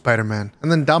regular Spider-Man.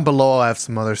 And then down below I have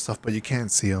some other stuff, but you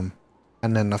can't see them.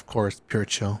 And then, of course, Pure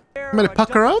Chill. I'm gonna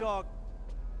pucker up.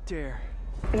 Dare.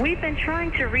 We've been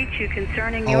trying to reach you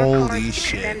concerning your car's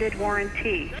extended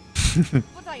warranty.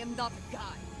 But I am not a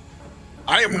guy.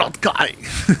 I am not guy.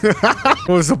 What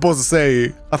was I supposed to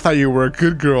say? I thought you were a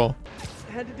good girl.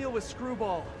 I had to deal with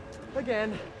Screwball.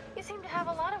 Again. You seem to have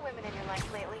a lot of women in your life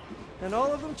lately. And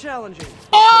all of them challenging.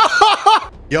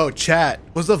 Yo, chat.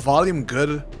 Was the volume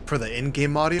good for the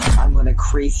in-game audio? I'm gonna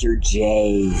crease your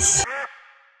J's.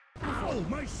 Oh,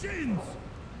 my shins!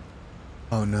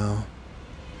 Oh no.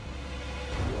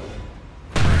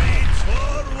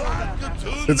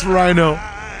 It's Rhino.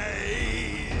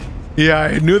 Yeah,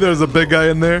 I knew there was a big guy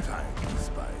in there.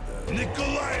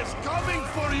 Nikolai is coming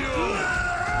for you!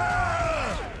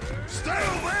 Stay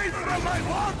away from my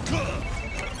vodka!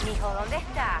 Mijo, ¿dónde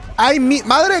está? Ay, mi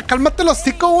madre, cálmate los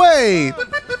hocico, güey.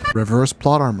 Reverse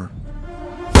plot armor.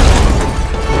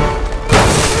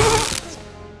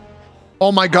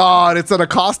 Oh my god, it's in a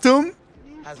costume?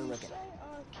 How's it looking?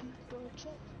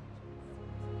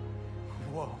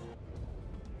 Whoa.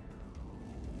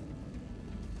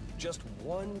 Just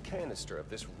one canister of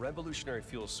this revolutionary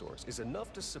fuel source is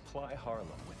enough to supply Harlem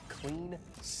with clean,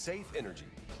 safe energy,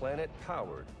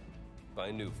 planet-powered by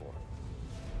Nuform.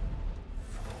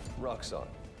 Roxxon,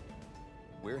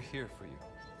 we're here for you.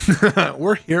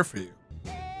 We're here for you.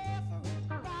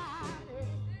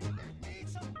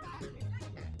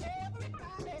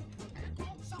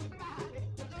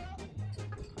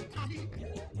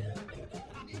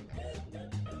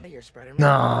 here, Spider-Man.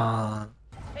 Nah.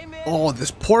 Oh, this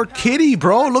poor kitty,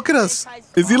 bro. Look at us.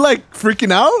 Is he like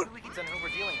freaking out?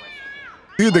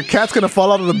 Dude, the cat's gonna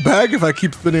fall out of the bag if I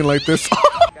keep spinning like this.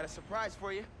 Got a surprise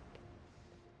for you.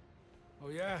 Oh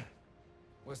yeah?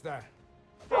 What's that?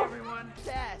 Everyone,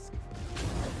 task.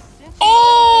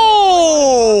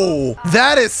 Oh!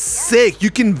 That is sick.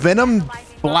 You can Venom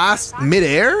blast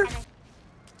midair?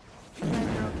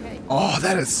 Oh,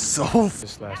 that is so...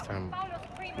 This last time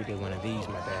we did one of these,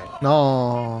 my bad.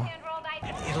 No.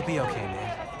 It'll be okay,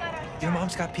 man. Your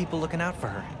mom's got people looking out for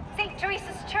her. St.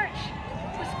 Teresa's Church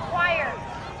was choir.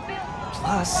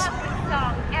 Plus,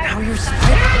 now you're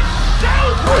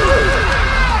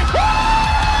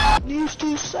Used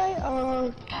to say,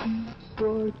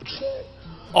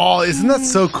 Oh, isn't that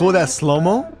so cool, that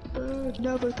slow-mo?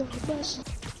 never the best.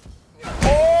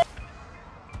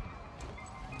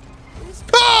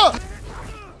 Ah!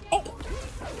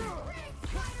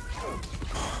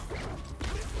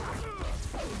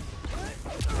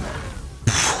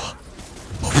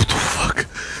 What the fuck?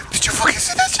 Did you fucking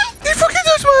see that shit? He fucking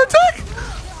touched my attack!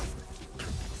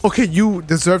 Okay, you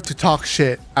deserve to talk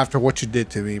shit after what you did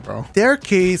to me, bro.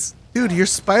 Staircase. Dude, you're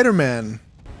Spider-Man.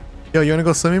 Yo, you wanna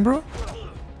go swimming, bro?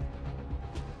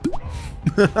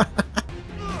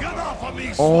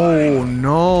 Oh,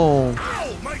 no.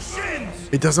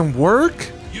 It doesn't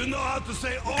work?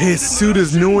 His suit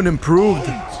is new and improved.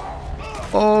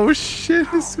 Oh, shit.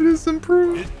 His suit is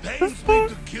improved.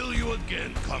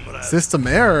 System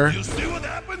error. You see what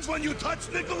happens when you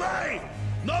touch Nikolai?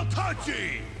 No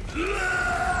touchy.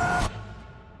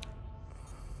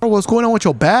 Bro, what's going on with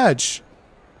your badge?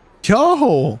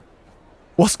 Yo,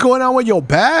 what's going on with your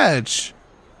badge?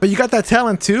 But you got that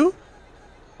talent too?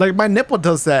 Like my nipple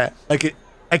does that. Like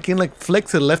I can like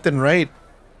flex it left and right.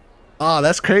 Oh,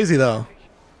 that's crazy though.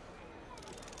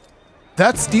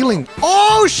 That's stealing.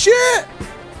 Oh shit!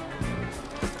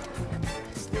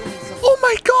 Oh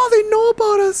my god, they know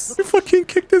about us. We fucking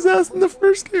kicked his ass in the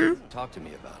first game. Talk to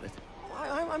me about it.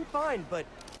 I'm fine, but...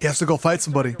 He has to go fight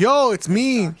somebody. Yo, it's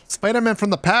me, Spider-Man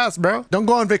from the past, bro. Don't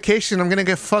go on vacation. I'm gonna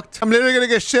get fucked. I'm literally gonna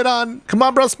get shit on. Come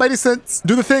on, bro, Spidey sense.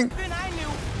 Do the thing. Then I knew you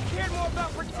cared more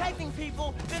about protecting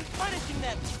people than punishing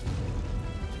them.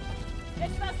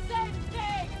 It's the same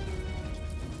thing!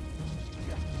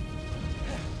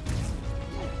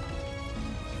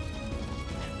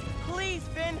 Please,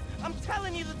 Finn, I'm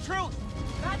telling you the truth.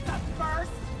 Not the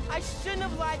first. I shouldn't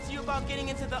have lied to you about getting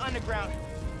into the underground.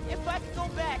 If I could go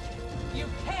back, you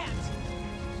can't.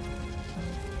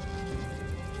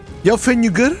 Yo, Finn, you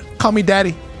good? Call me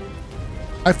daddy.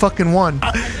 I fucking won.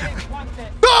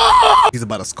 He's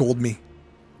about to scold me.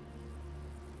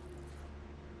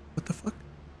 What the fuck?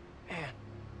 Man, I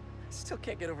still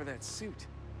can't get over that suit.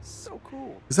 So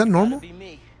cool. Is that normal? Be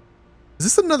me. Is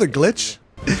this another glitch?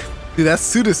 Dude, that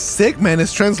suit is sick, man.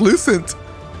 It's translucent.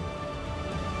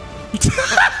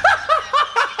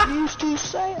 Used to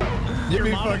say,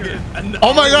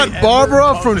 Oh my god,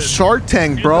 Barbara from Shark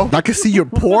Tank, bro. I can see your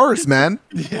pores, man.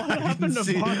 Yeah, I can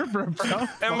see Barbara, bro?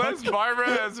 Unless Barbara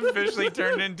has officially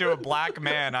turned into a black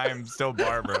man, I am still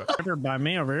Barbara. By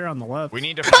me over here on the left. We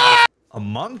need to find a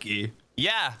monkey.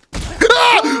 Yeah.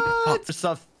 Oh, there's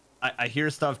stuff. I hear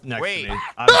stuff next to me.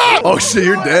 Oh shit,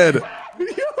 you're dead.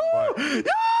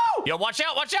 Yo, watch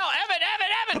out,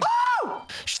 Evan!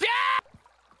 Stop!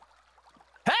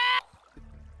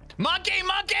 Monkey!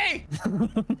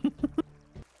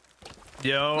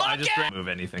 Yo, I just ran. Move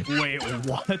anything. Wait,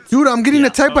 what? Dude, I'm getting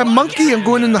attacked by Monkey. I'm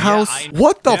going in the house.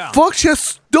 What the fuck? She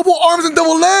has double arms and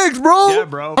double legs, bro. Yeah,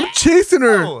 bro. I'm chasing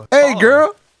her. Hey,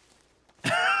 girl.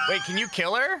 Wait, can you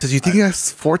kill her? Does you think he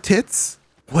has 4 tits?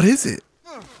 What is it?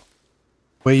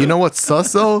 Wait, you know what's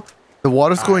sus though? The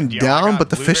water's going down, but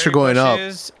the fish are going up.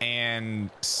 And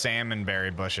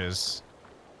salmonberry bushes.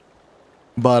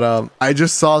 But I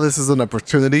just saw this as an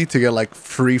opportunity to get like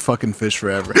free fucking fish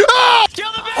forever. Kill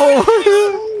the baby! Oh.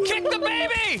 Kick the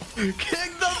baby!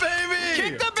 Kick the baby!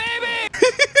 Kick the baby!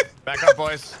 Back up,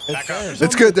 boys. Back up.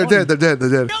 It's good. They're dead. They're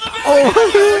dead. Oh!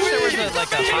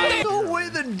 No way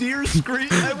the deer scream.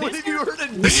 What if you heard a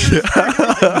deer scream?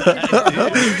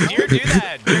 Deer do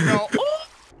that. Deer go,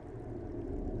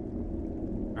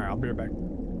 Alright, I'll be right back.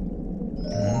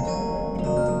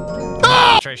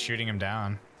 Try shooting him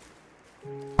down.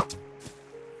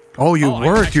 Oh, you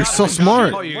worked. You're so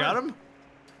smart. Oh, you got him?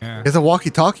 Yeah. It's a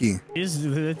walkie-talkie. It's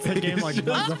a game like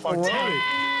the fuck.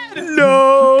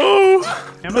 No.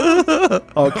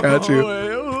 I'll catch you.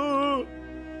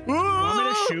 Want me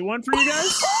to shoot one for you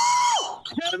guys?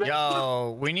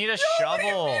 Yo, we need a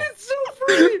shovel. It's so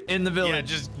free. In the village. Yeah,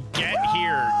 just get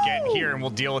here, and we'll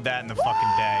deal with that in the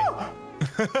fucking day.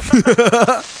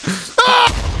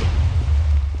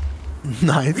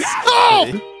 Nice.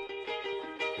 Oh!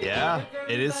 Yeah,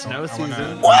 it is snow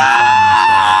season.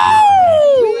 Wow!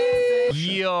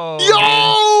 Yo!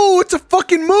 It's a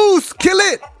fucking moose! Kill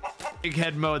it! Big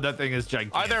head mode, that thing is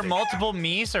gigantic. Are there multiple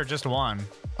meese or just one?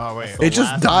 Oh, wait. It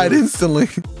just died instantly.